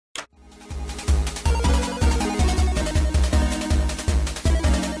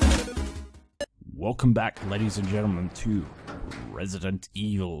Welcome back, ladies and gentlemen, to Resident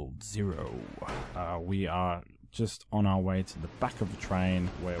Evil 0. We are just on our way to the back of the train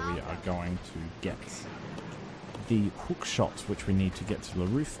where we are going to get the hook shots which we need to get to the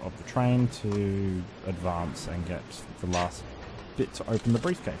roof of the train to advance and get the last bit to open the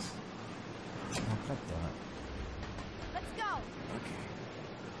briefcase. Oh, God damn it. Let's go. Okay.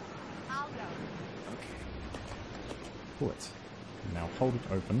 I'll go. Okay. Pull it. Now hold it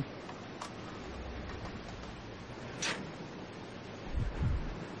open.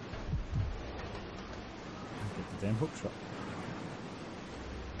 Get the damn hook shot.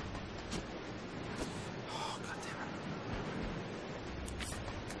 Oh, God damn it.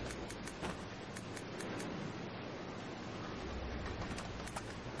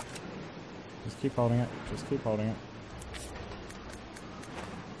 Just keep holding it. Just keep holding it.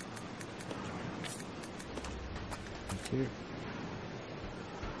 Thank you.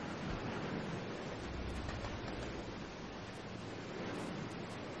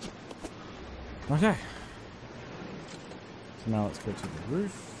 Okay. So now let's go to the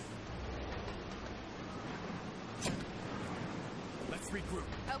roof. Let's regroup.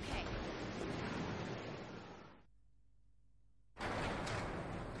 Okay.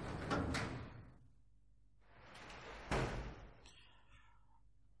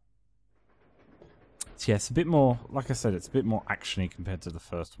 So yeah, it's a bit more, like I said, it's a bit more actiony compared to the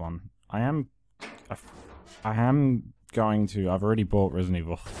first one. I am going to, I've already bought Resident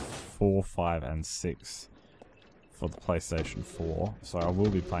Evil 4, 5, and 6 for the PlayStation 4, so I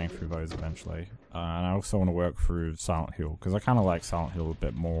will be playing through those eventually. And I also want to work through Silent Hill, because I kind of like Silent Hill a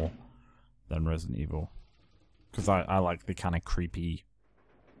bit more than Resident Evil. Because I like the kind of creepy,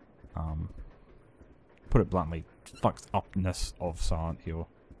 put it bluntly, fucked upness of Silent Hill.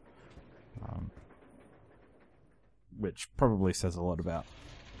 Which probably says a lot about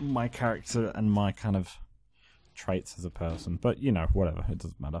my character and my kind of traits as a person. But, you know, whatever. It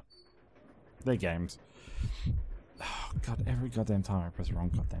doesn't matter. They're games. Oh, God, every goddamn time I press the wrong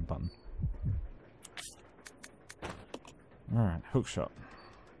goddamn button. Alright, hook shot.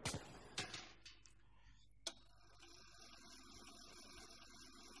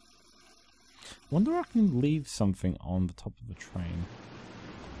 Wonder if I can leave something on the top of the train.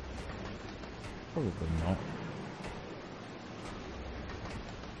 Probably not.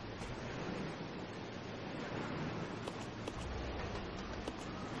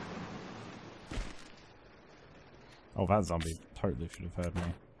 Oh, that zombie totally should have heard me.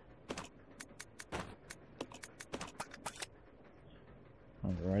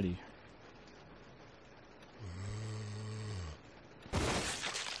 Alrighty. There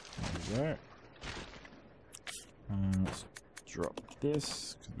we go. Let's drop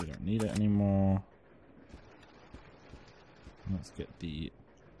this, because we don't need it anymore. And let's get the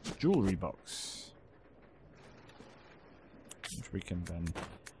jewelry box, which we can then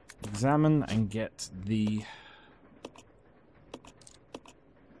examine and get the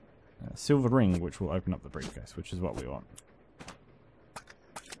silver ring, which will open up the briefcase, which is what we want.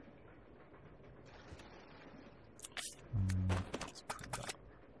 Let's put that.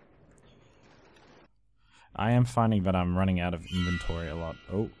 I am finding that I'm running out of inventory a lot.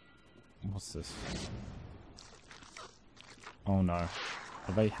 Oh, what's this? Oh no.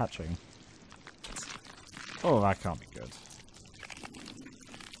 Are they hatching? Oh, that can't be good.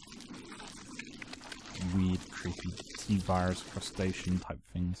 Weird, creepy T-virus crustacean type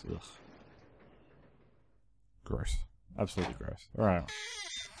things. Ugh. Gross. Absolutely gross. Alright.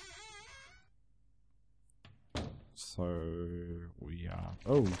 So we are.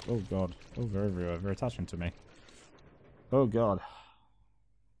 Oh god. Oh, very attaching to me. Oh god.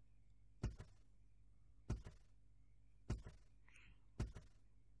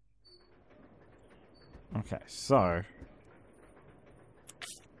 Okay, so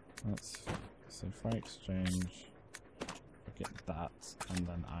let's. So if I exchange, get that, and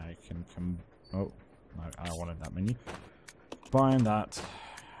then I can come. Oh, no, I wanted that menu. Buying that.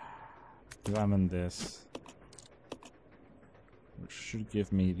 Examine this, which should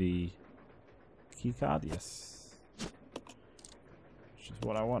give me the key card. Yes, which is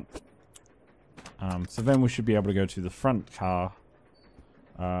what I want. So then we should be able to go to the front car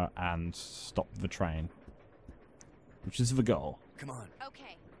and stop the train, which is the goal. Come on.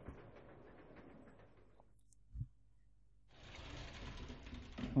 Okay.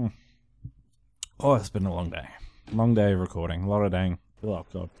 Oh, it's been a long day. Long day of recording. A lot of dang. Oh,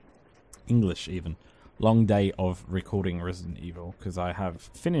 God. English, even. Long day of recording Resident Evil, because I have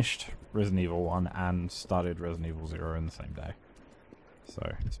finished Resident Evil 1 and started Resident Evil 0 in the same day. So,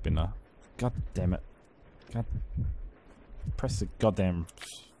 it's been a... God damn it. God... Press the goddamn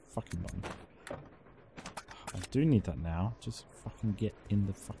fucking button. I do need that now. Just fucking get in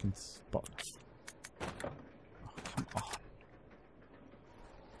the fucking spot. Oh, come on.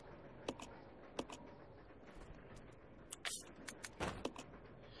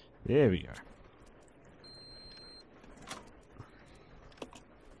 There we go.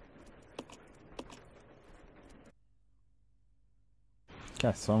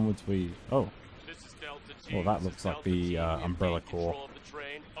 Okay, so onwards we... Oh. Well, that looks like the Umbrella Corps.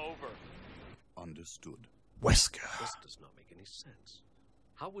 Understood. Wesker. This does not make any sense.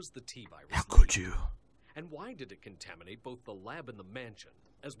 How was the T-virus? How could you? And why did it contaminate both the lab and the mansion,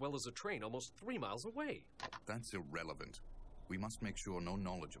 as well as a train almost 3 miles away? That's irrelevant. We must make sure no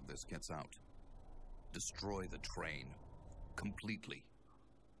knowledge of this gets out. Destroy the train. Completely.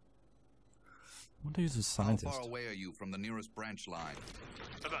 What is a scientist? How far away are you from the nearest branch line?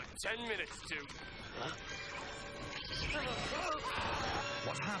 About 10 minutes to... Huh?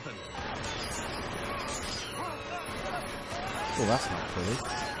 What happened? Oh, that's not pretty.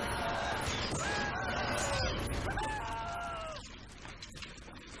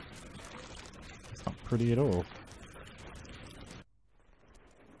 It's not pretty at all.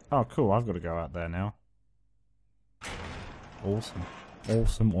 Oh, cool. I've got to go out there now. Awesome.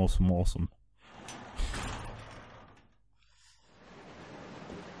 Awesome, awesome, awesome.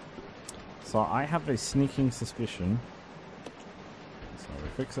 So I have a sneaking suspicion. So we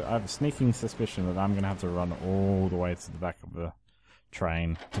fix it. I have a sneaking suspicion that I'm going to have to run all the way to the back of the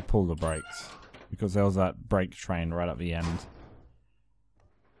train to pull the brakes. Because there was that brake train right at the end.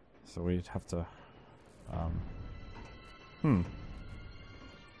 So we'd have to...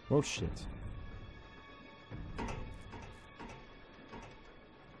 Well, shit.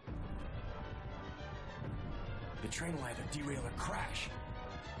 The train will either derail or crash.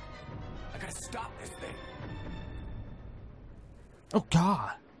 I gotta stop this thing. Oh,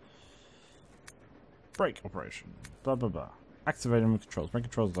 God! Brake operation. Blah, blah, blah. Activating controls. Brake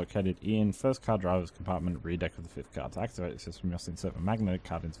controls located in first car driver's compartment, rear deck of the fifth car. To activate the system, you must insert a magnetic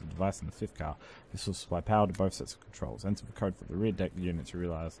card into the device in the fifth car. This will supply power to both sets of controls. Enter the code for the rear deck unit to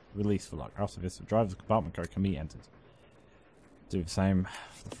release the lock. After this, the driver's compartment code can be entered. Do the same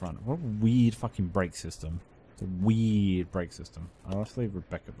for the front. What a weird fucking brake system. It's a weird brake system. Let's leave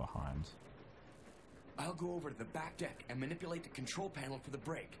Rebecca behind. I'll go over to the back deck and manipulate the control panel for the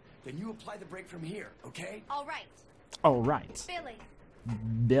brake. Then you apply the brake from here, okay? All right. All right. Billy.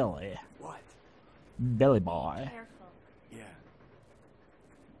 Billy. What? Billy boy. Careful. Yeah.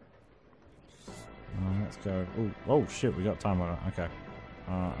 Let's go. Ooh, oh shit, we got time on it. Okay.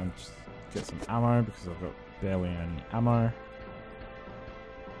 And just get some ammo because I've got barely any ammo.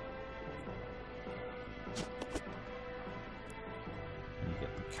 And get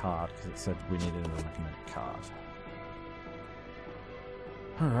the card because it said we needed a magnetic card.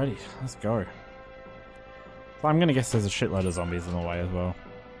 Alrighty, let's go. So I'm gonna guess there's a shitload of zombies in the way as well.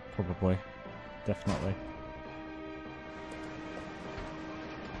 Probably. Definitely.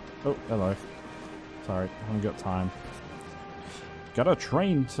 Oh, hello. Sorry, haven't got time. Got a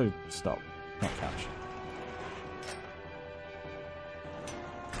train to stop, not catch.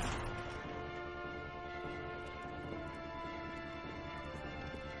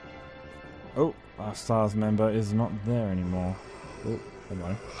 Oh, our STARS member is not there anymore. Oh,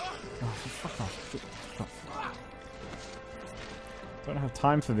 hello. Oh, fuck off. Fuck off. Don't have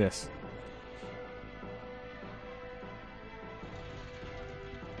time for this.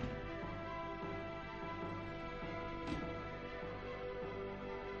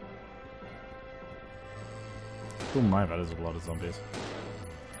 Oh my, that is a lot of zombies.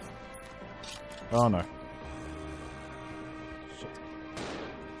 Oh no. Shit.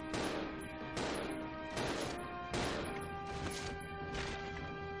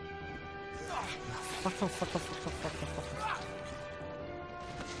 Fuck off, fuck off, fuck off, fuck off, fuck off.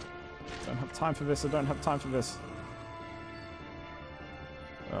 Don't have time for this, I don't have time for this.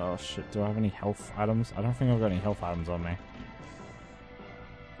 Oh shit, do I have any health items? I don't think I've got any health items on me.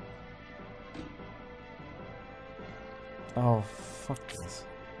 Oh, fuck this.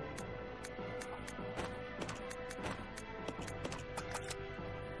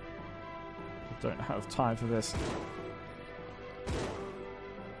 I don't have time for this.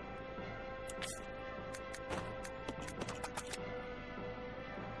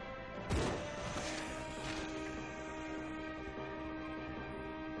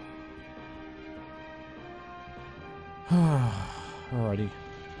 Alrighty.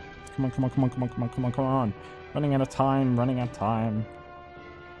 Come on, come on, come on, come on, come on, come on, come on. Running out of time, running out of time.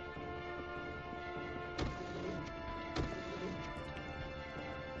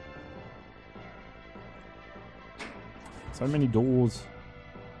 So many doors.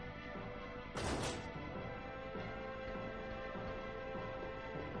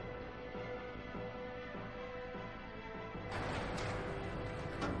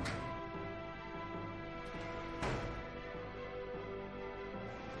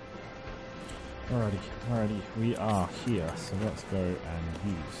 Alrighty, we are here, so let's go and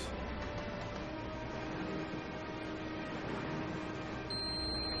use.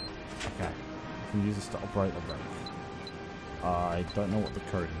 Okay, I can use this to operate the brake. I don't know what the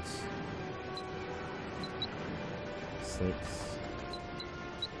code is. 6.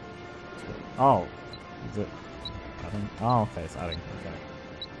 Oh, is it adding? Oh, okay, it's adding. Okay.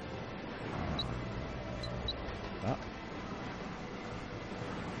 That.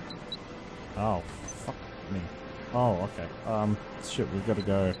 Oh, fuck me. Oh, okay. Shit, we've got to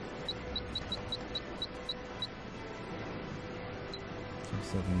go.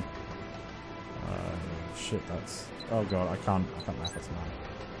 7. Shit, that's. Oh god, I can't math it tonight.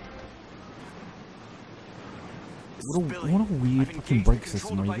 What a weird fucking brake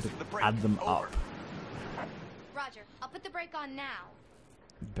system where you could add them up. Roger. I'll put the brake on now.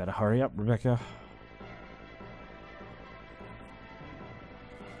 Better hurry up, Rebecca.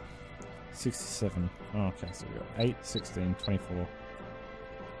 67. Oh, okay, so we got 8, 16, 24.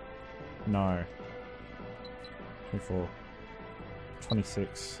 No. 24.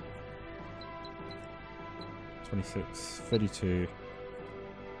 26. 26. 32.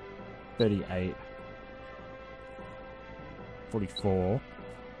 38. 44.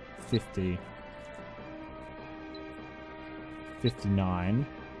 50. 59.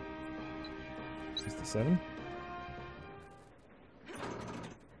 67.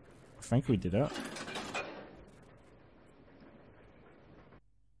 I think we did it.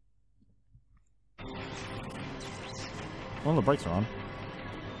 Well, the brakes are on.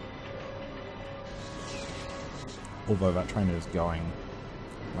 Although that train is going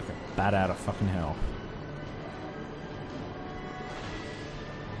like a bat out of fucking hell.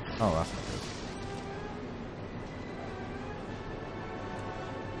 Oh, that's not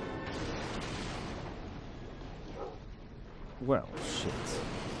good. Well, shit.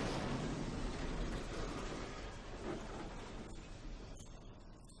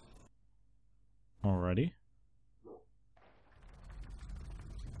 Alrighty.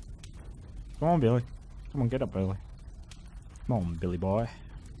 Come on, Billy. Come on, get up, Billy. Come on, Billy boy.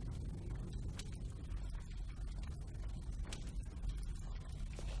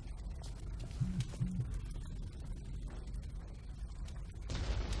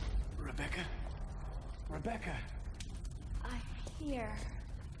 Rebecca? Rebecca! I'm here.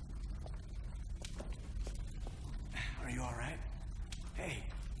 Are you alright? Hey,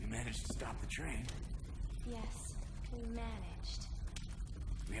 we managed to stop the train. Yes, we managed.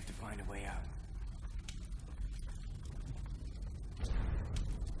 We have to find a way out.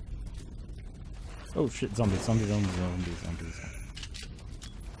 Oh shit, zombies.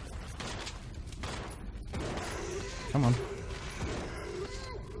 Come on.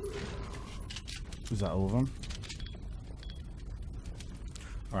 Is that all of them?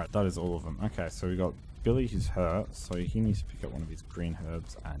 Alright, that is all of them. Okay, so we got Billy who's hurt, so he needs to pick up one of his green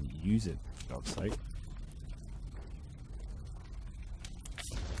herbs and use it, for God's sake.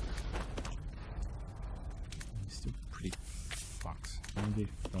 He's still pretty fucked. Maybe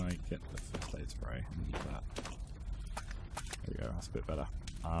if I get the first aid spray and use that. There we go, that's a bit better.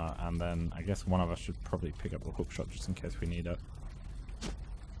 And then I guess one of us should probably pick up the hook shot just in case we need it.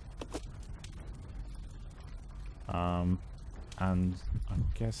 And I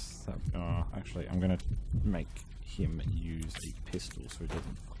guess that, actually I'm gonna make him use a pistol so he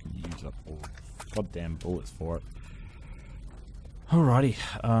doesn't fucking use up all the goddamn bullets for it. Alrighty,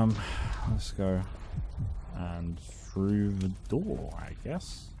 let's go and through the door, I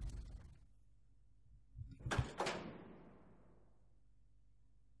guess.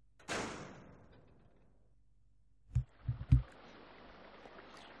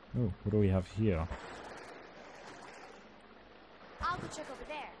 Oh, what do we have here? I'll go check over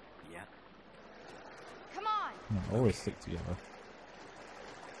there. Yeah. Come on. No, always stick together.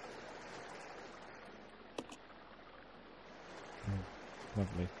 Oh,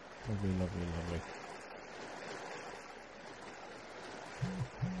 lovely. Lovely, lovely, lovely.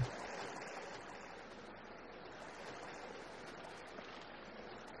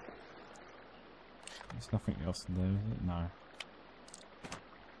 There's nothing else in there, is it? No.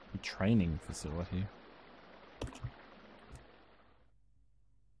 A training facility.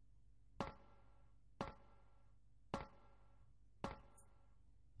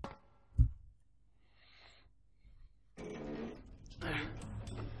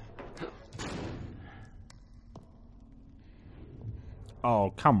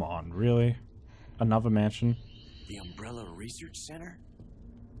 Oh, come on, really? Another mansion? The Umbrella Research Center?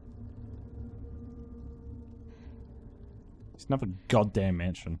 It's Another goddamn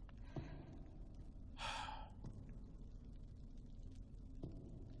mansion.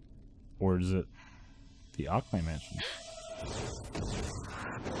 Or is it the Arclay mansion?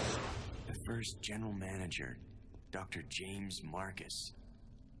 The first general manager, Dr. James Marcus.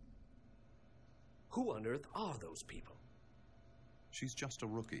 Who on earth are those people? She's just a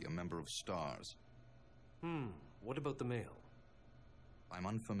rookie, a member of STARS. What about the male? I'm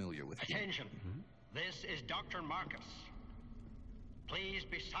unfamiliar with him. Attention. This is Dr. Marcus. Please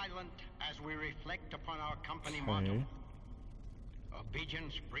be silent as we reflect upon our company motto.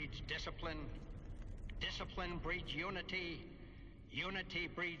 Obedience breeds discipline. Discipline breeds unity. Unity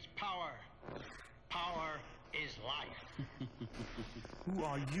breeds power. Power is life. Who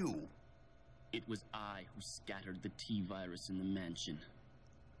are you? It was I who scattered the T-virus in the mansion.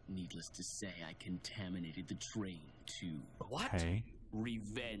 Needless to say, I contaminated the train, too. What? Okay.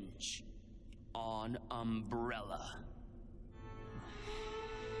 Revenge. On Umbrella.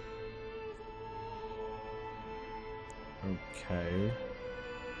 Okay.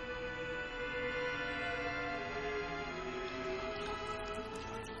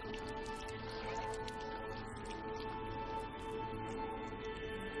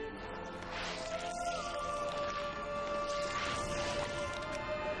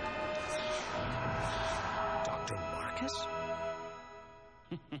 Dr. Marcus?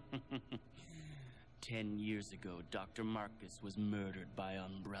 10 years ago, Dr. Marcus was murdered by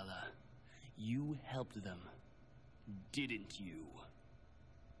Umbrella. You helped them, didn't you?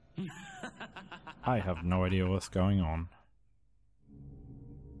 I have no idea what's going on.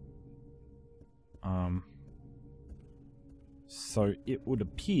 So it would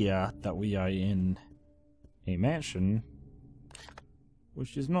appear that we are in a mansion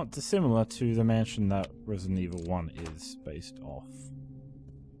which is not dissimilar to the mansion that Resident Evil 1 is based off.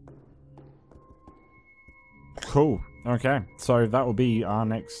 Cool. Okay, so that will be our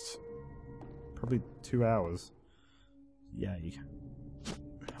next probably 2 hours. Yay.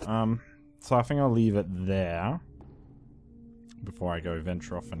 So I think I'll leave it there before I go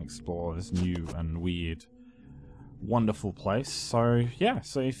venture off and explore this new and weird, wonderful place. So yeah,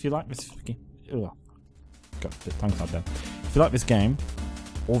 so if you like this game, got a bit tongue-tied there. If you like this game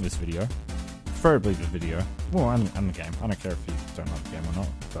or this video, preferably the video, well, and the game. I don't care if you don't like the game or not,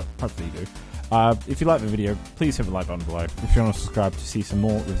 but hopefully you do. If you like the video, please hit the like button below. If you want to subscribe to see some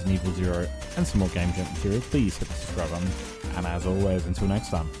more Resident Evil 0 and some more Game Gent material, please hit the subscribe button. And as always, until next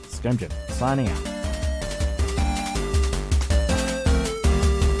time, it's Game Gent signing out.